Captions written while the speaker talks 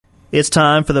It's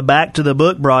time for the Back to the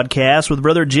Book broadcast with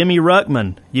Brother Jimmy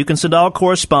Ruckman. You can send all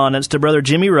correspondence to Brother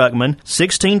Jimmy Ruckman,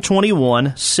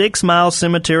 1621 6 Mile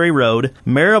Cemetery Road,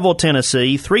 Maryville,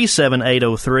 Tennessee,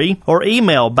 37803, or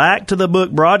email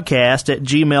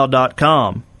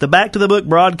backtothebookbroadcast@gmail.com. The Back to the Book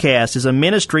broadcast is a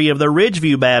ministry of the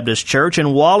Ridgeview Baptist Church in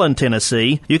Walland,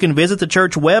 Tennessee. You can visit the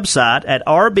church website at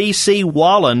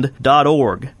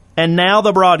rbcwalland.org. And now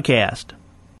the broadcast.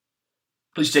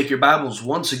 Please take your Bibles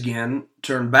once again,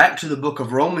 turn back to the book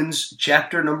of Romans,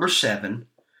 chapter number 7,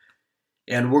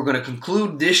 and we're going to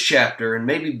conclude this chapter and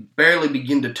maybe barely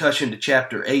begin to touch into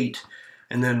chapter 8,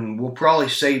 and then we'll probably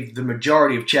save the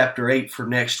majority of chapter 8 for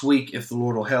next week if the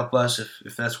Lord will help us,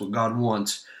 if that's what God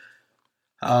wants.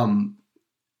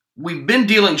 We've been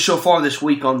dealing so far this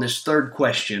week on this third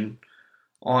question.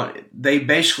 They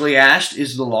basically asked,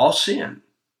 is the law sin?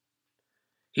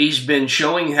 He's been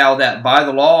showing how that by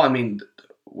the law,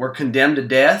 we're condemned to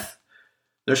death.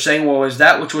 They're saying, well, is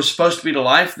that which was supposed to be to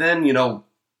life then?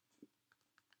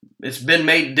 It's been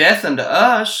made death unto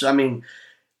us.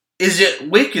 Is it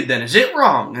wicked then? Is it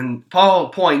wrong? And Paul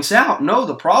points out, no,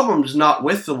 the problem is not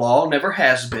with the law, never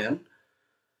has been.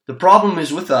 The problem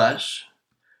is with us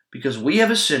because we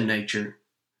have a sin nature.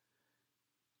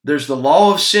 There's the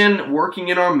law of sin working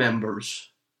in our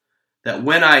members, that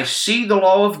when I see the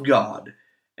law of God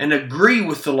and agree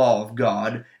with the law of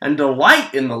God and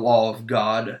delight in the law of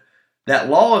God, that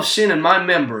law of sin in my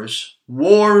members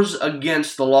wars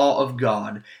against the law of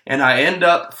God, and I end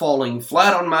up falling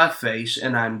flat on my face,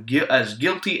 and I'm as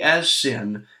guilty as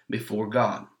sin before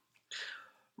God.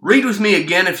 Read with me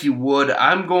again if you would.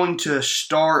 I'm going to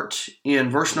start in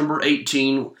verse number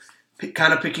 18,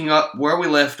 kind of picking up where we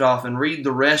left off, and read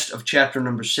the rest of chapter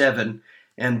number 7,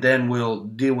 and then we'll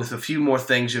deal with a few more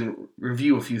things and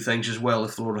review a few things as well,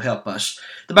 if the Lord will help us.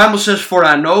 The Bible says, "For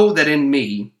I know that in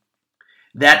me,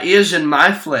 that is in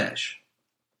my flesh,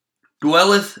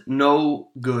 dwelleth no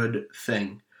good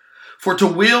thing. For to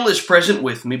will is present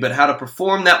with me, but how to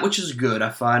perform that which is good I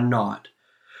find not.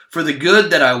 For the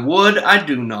good that I would I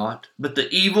do not, but the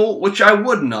evil which I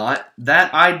would not,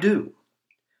 that I do.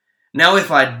 Now if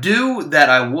I do that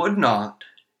I would not,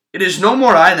 it is no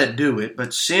more I that do it,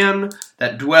 but sin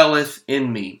that dwelleth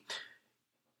in me.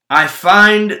 I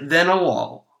find then a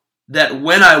law, that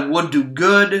when I would do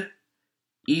good,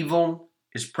 evil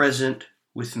is present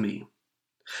with me.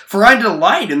 For I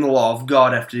delight in the law of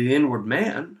God after the inward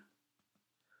man.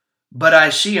 But I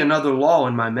see another law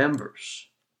in my members,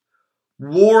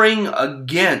 warring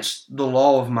against the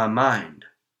law of my mind,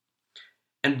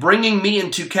 and bringing me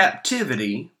into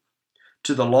captivity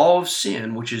to the law of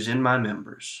sin which is in my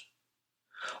members.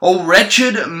 O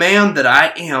wretched man that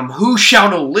I am, who shall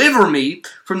deliver me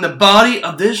from the body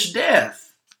of this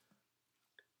death?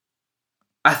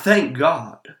 I thank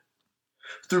God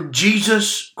through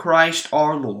Jesus Christ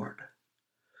our Lord.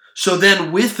 So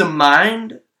then with the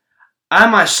mind, I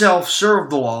myself serve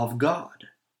the law of God,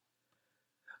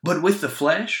 but with the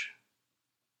flesh,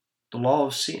 the law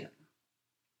of sin."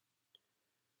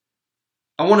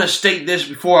 I want to state this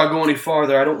before I go any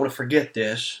farther. I don't want to forget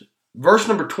this. Verse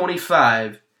number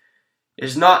 25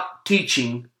 is not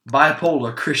teaching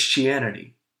bipolar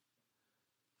Christianity.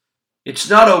 It's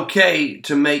not okay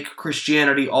to make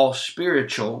Christianity all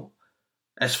spiritual,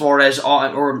 as far as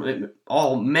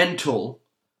all mental,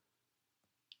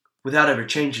 without ever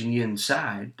changing the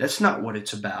inside. That's not what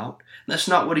it's about. That's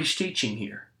not what he's teaching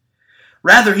here.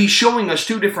 Rather, he's showing us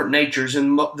two different natures,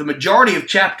 and the majority of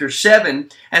chapter 7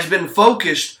 has been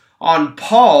focused on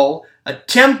Paul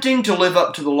attempting to live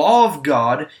up to the law of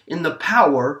God in the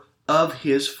power of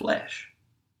his flesh.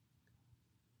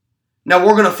 Now,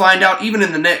 we're going to find out even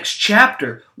in the next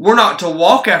chapter, we're not to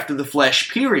walk after the flesh,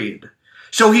 period.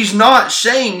 So he's not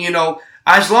saying,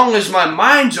 as long as my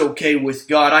mind's okay with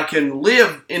God, I can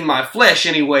live in my flesh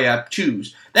any way I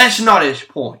choose. That's not his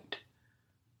point.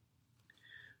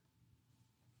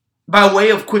 By way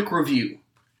of quick review,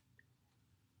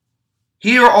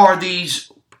 here are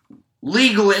these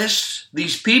legalists,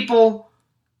 these people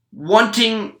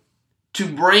wanting to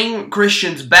bring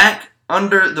Christians back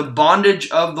under the bondage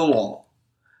of the law,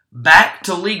 back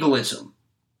to legalism.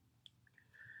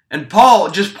 And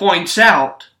Paul just points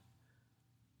out,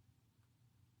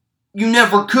 you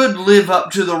never could live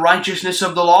up to the righteousness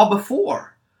of the law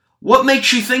before. What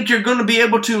makes you think you're going to be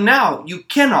able to now? You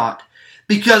cannot,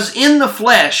 because in the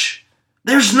flesh,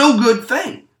 there's no good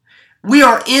thing. We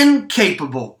are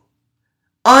incapable,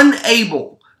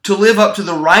 unable to live up to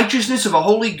the righteousness of a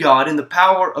holy God in the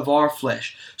power of our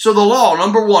flesh. So the law,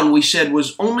 number one, we said,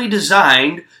 was only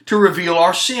designed to reveal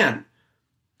our sin.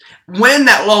 When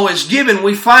that law is given,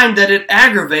 we find that it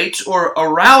aggravates or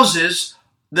arouses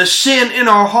the sin in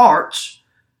our hearts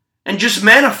and just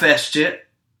manifests it.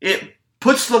 It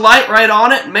puts the light right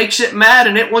on it, makes it mad,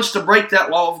 and it wants to break that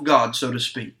law of God, so to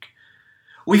speak.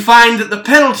 We find that the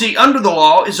penalty under the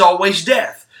law is always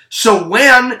death. So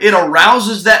when it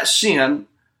arouses that sin,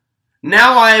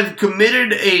 now I have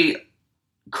committed a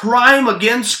crime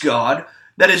against God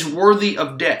that is worthy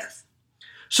of death.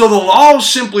 So the law is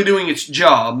simply doing its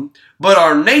job, but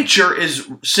our nature is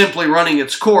simply running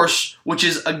its course, which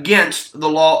is against the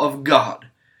law of God.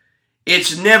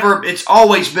 It's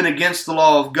always been against the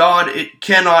law of God. It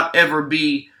cannot ever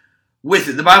be with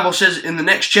it. The Bible says in the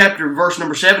next chapter, verse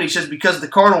number 7, he says, because the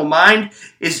carnal mind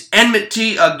is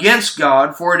enmity against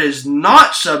God, for it is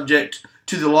not subject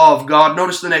to the law of God.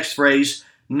 Notice the next phrase,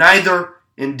 neither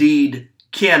indeed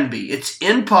can be. It's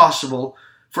impossible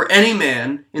for any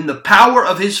man in the power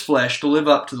of his flesh to live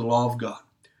up to the law of God.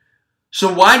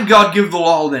 So why did God give the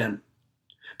law then?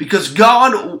 Because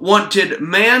God wanted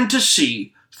man to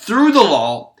see through the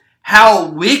law how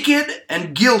wicked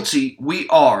and guilty we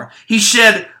are. He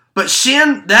said, but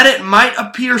sin, that it might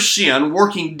appear sin,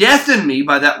 working death in me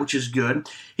by that which is good.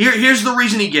 Here's the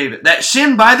reason he gave it. That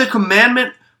sin by the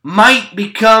commandment might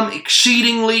become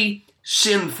exceedingly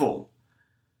sinful.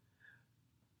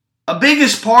 A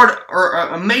major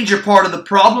part of the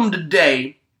problem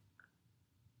today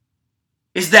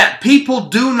is that people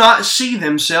do not see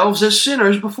themselves as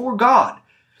sinners before God.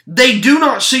 They do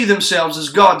not see themselves as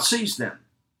God sees them.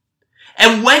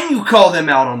 And when you call them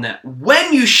out on that,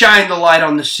 when you shine the light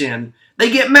on the sin, they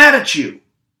get mad at you.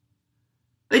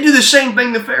 They do the same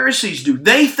thing the Pharisees do.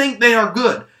 They think they are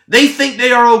good. They think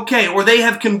they are okay, or they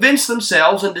have convinced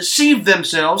themselves and deceived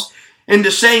themselves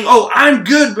into saying, oh, I'm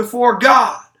good before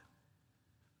God.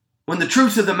 When the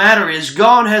truth of the matter is,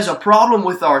 God has a problem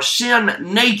with our sin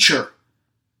nature.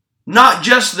 Not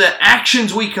just the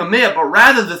actions we commit, but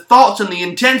rather the thoughts and the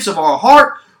intents of our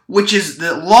heart, which is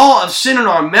the law of sin in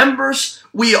our members.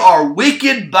 We are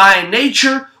wicked by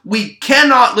nature. We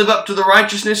cannot live up to the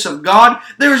righteousness of God.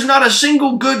 There is not a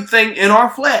single good thing in our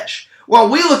flesh. Well,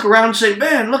 we look around and say,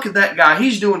 man, look at that guy.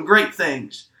 He's doing great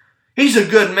things. He's a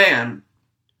good man.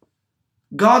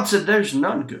 God said there's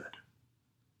none good.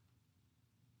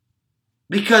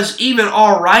 Because even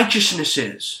our righteousness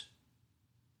is.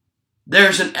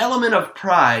 There's an element of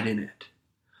pride in it.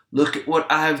 Look at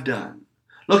what I've done.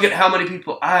 Look at how many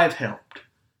people I've helped.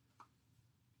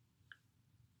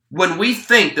 When we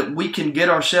think that we can get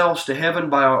ourselves to heaven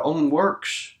by our own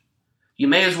works, you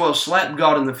may as well slap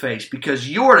God in the face, because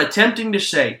you're attempting to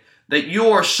say that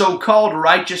your so-called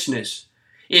righteousness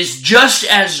is just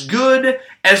as good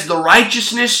as the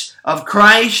righteousness of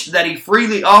Christ that He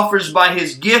freely offers by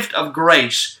His gift of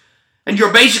grace. And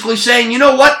you're basically saying, you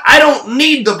know what? I don't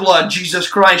need the blood Jesus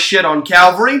Christ shed on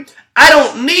Calvary. I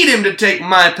don't need Him to take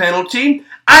my penalty.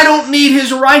 I don't need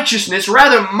His righteousness.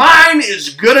 Rather, mine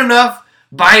is good enough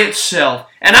by itself.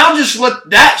 And I'll just let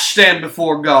that stand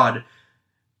before God,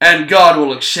 and God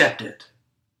will accept it.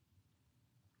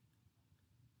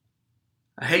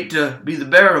 I hate to be the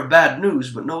bearer of bad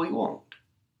news, but no, He won't.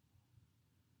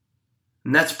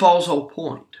 And that's Paul's whole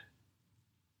point.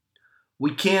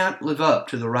 We can't live up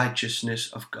to the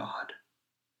righteousness of God.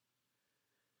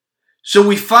 So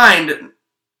we find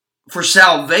for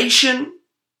salvation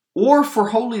or for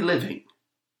holy living,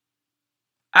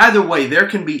 either way, there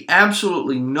can be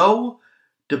absolutely no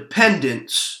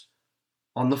dependence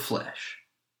on the flesh.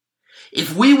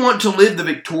 If we want to live the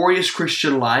victorious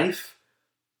Christian life,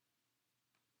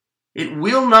 it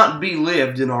will not be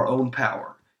lived in our own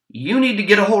power. You need to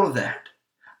get a hold of that.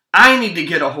 I need to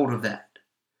get a hold of that.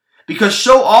 Because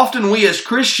so often we as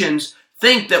Christians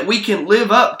think that we can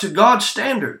live up to God's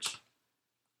standards.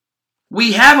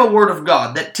 We have a Word of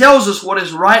God that tells us what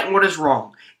is right and what is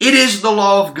wrong. It is the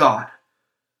law of God.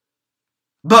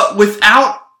 But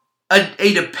without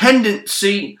a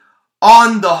dependency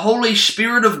on the Holy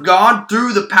Spirit of God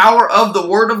through the power of the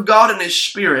Word of God and His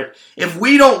Spirit, if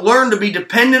we don't learn to be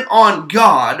dependent on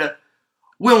God,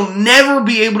 we'll never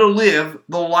be able to live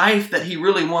the life that He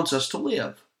really wants us to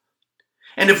live.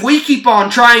 And if we keep on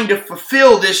trying to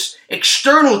fulfill this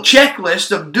external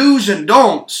checklist of do's and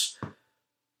don'ts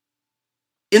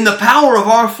in the power of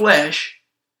our flesh,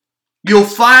 you'll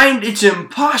find it's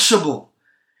impossible.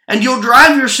 And you'll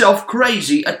drive yourself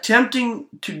crazy attempting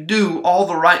to do all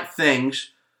the right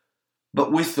things,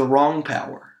 but with the wrong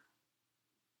power.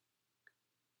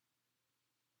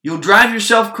 You'll drive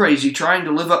yourself crazy trying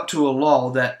to live up to a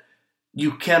law that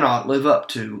you cannot live up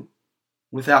to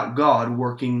without God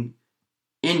working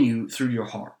in you through your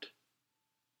heart.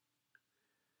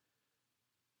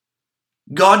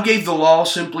 God gave the law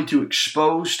simply to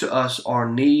expose to us our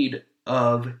need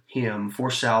of Him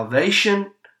for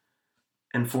salvation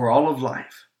and for all of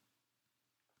life.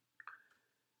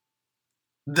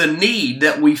 The need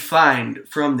that we find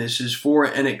from this is for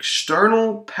an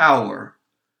external power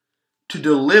to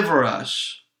deliver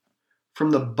us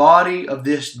from the body of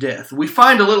this death. We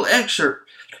find a little excerpt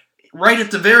right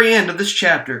at the very end of this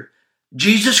chapter.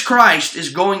 Jesus Christ is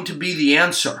going to be the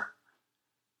answer.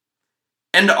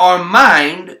 And our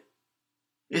mind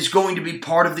is going to be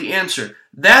part of the answer.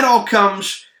 That all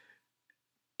comes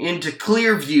into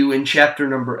clear view in chapter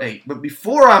number 8. But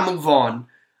before I move on,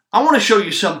 I want to show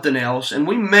you something else, and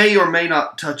we may or may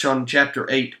not touch on chapter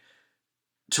 8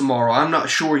 tomorrow. I'm not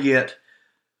sure yet.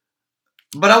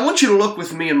 But I want you to look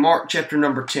with me in Mark chapter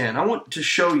number 10. I want to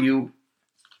show you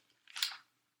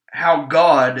how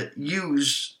God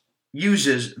uses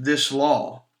this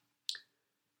law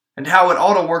and how it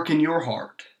ought to work in your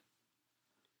heart.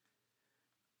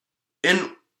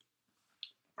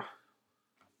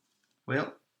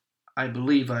 I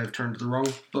believe I have turned to the wrong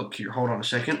book here. Hold on a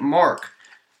second. Mark.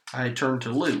 I turned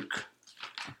to Luke.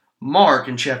 Mark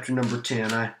in chapter number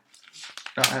 10. I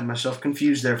had myself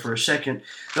confused there for a second.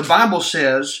 The Bible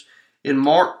says in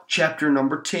Mark chapter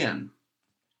number 10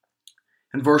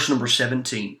 and verse number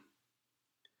 17.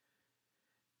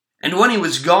 And when he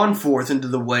was gone forth into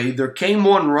the way, there came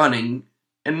one running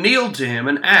and kneeled to him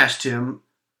and asked him,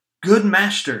 Good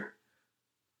master,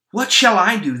 what shall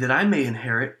I do that I may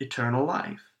inherit eternal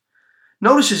life?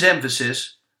 Notice his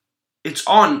emphasis. It's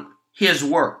on his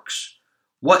works.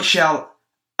 What shall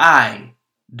I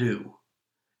do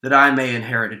that I may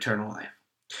inherit eternal life?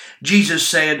 Jesus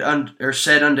said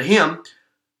unto him,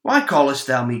 Why callest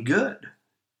thou me good?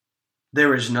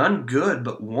 There is none good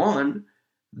but one,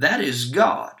 that is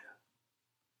God.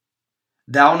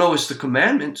 Thou knowest the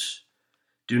commandments.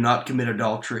 Do not commit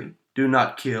adultery. Do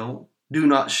not kill. Do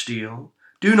not steal.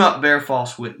 Do not bear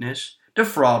false witness.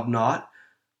 Defraud not.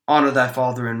 Honor thy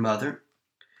father and mother.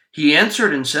 He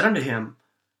answered and said unto him,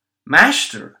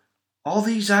 Master, all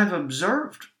these I have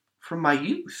observed from my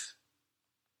youth.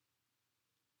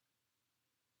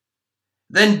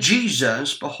 Then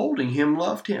Jesus, beholding him,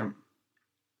 loved him,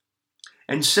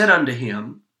 and said unto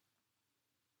him,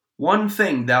 One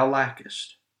thing thou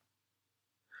lackest.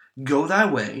 Go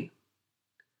thy way,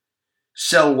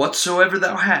 sell whatsoever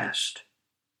thou hast,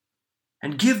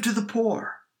 and give to the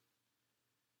poor,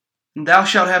 and thou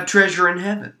shalt have treasure in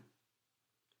heaven.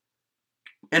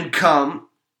 And come,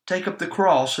 take up the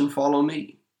cross, and follow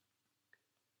me.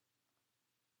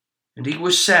 And he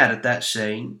was sad at that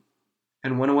saying,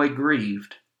 and went away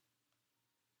grieved,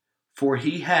 for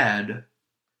he had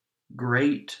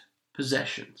great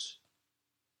possessions.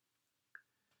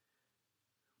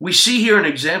 We see here an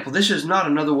example. This is not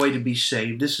another way to be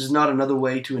saved. This is not another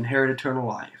way to inherit eternal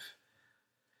life.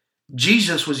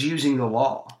 Jesus was using the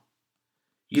law.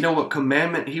 You know what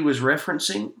commandment he was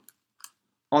referencing?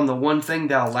 On the one thing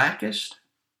thou lackest,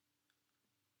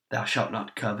 thou shalt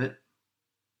not covet.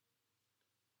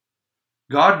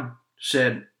 God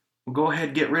said, well, go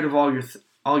ahead, get rid of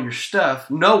all your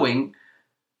stuff, knowing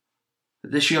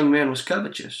that this young man was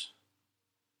covetous.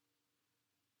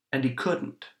 And he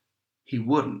couldn't. He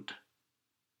wouldn't.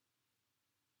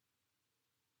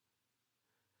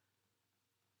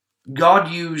 God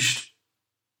used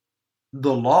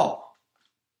the law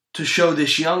to show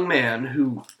this young man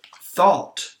who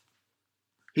thought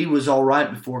he was all right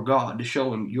before God, to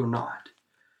show him you're not.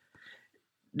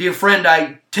 Dear friend,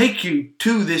 I take you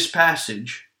to this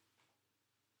passage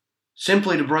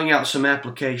simply to bring out some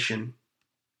application.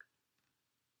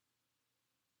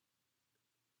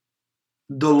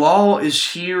 The law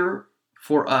is here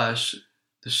for us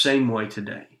the same way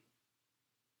today.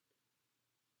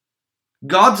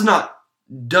 God's not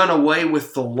done away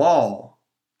with the law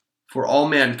for all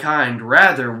mankind.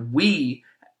 Rather, we,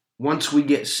 once we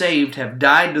get saved, have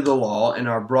died to the law and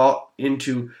are brought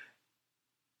into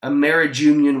a marriage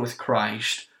union with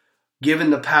Christ,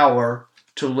 given the power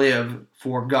to live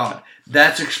for God.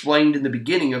 That's explained in the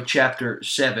beginning of chapter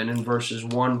 7 in verses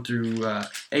 1 through 1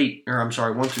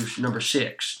 through number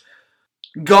 6.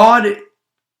 God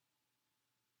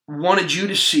wanted you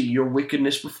to see your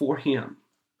wickedness before Him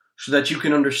so that you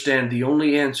can understand the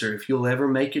only answer, if you'll ever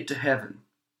make it to heaven,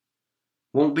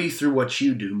 won't be through what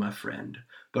you do, my friend,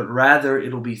 but rather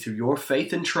it'll be through your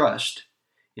faith and trust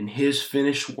in His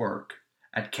finished work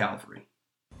at Calvary.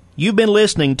 You've been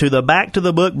listening to the Back to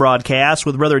the Book broadcast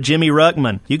with Brother Jimmy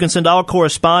Ruckman. You can send all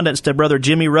correspondence to Brother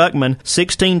Jimmy Ruckman,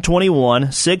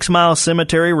 1621 6 Mile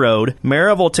Cemetery Road,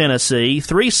 Maryville, Tennessee,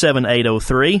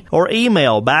 37803, or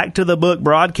email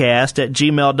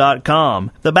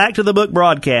backtothebookbroadcast@gmail.com. The Back to the Book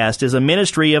broadcast is a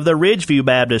ministry of the Ridgeview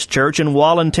Baptist Church in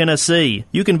Wallen, Tennessee.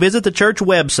 You can visit the church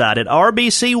website at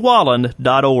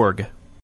rbcwallen.org.